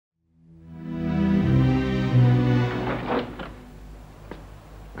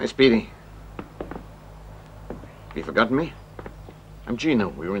Hi, Speedy. Have you forgotten me? I'm Gino.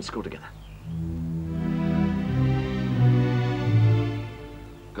 We were in school together.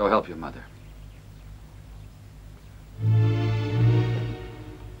 Go help your mother.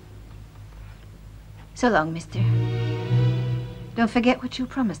 So long, mister. Don't forget what you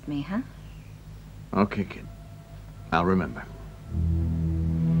promised me, huh? Okay, kid. I'll remember.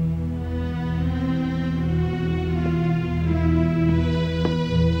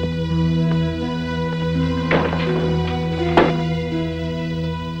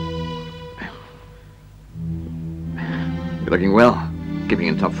 You're looking well. Keeping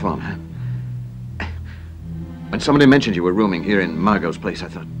in top form, huh? When somebody mentioned you were rooming here in Margot's place, I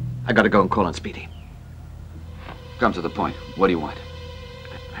thought, I gotta go and call on Speedy. Come to the point. What do you want?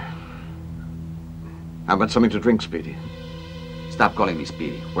 How about something to drink, Speedy? Stop calling me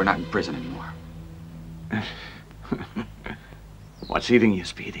Speedy. We're not in prison anymore. What's eating you,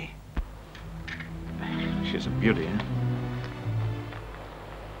 Speedy? She's a beauty, huh?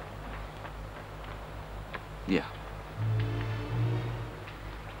 Yeah.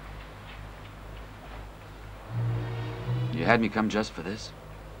 You had me come just for this?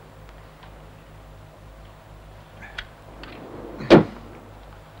 I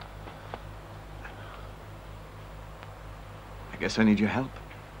guess I need your help.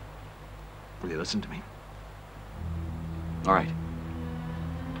 Will you listen to me? All right.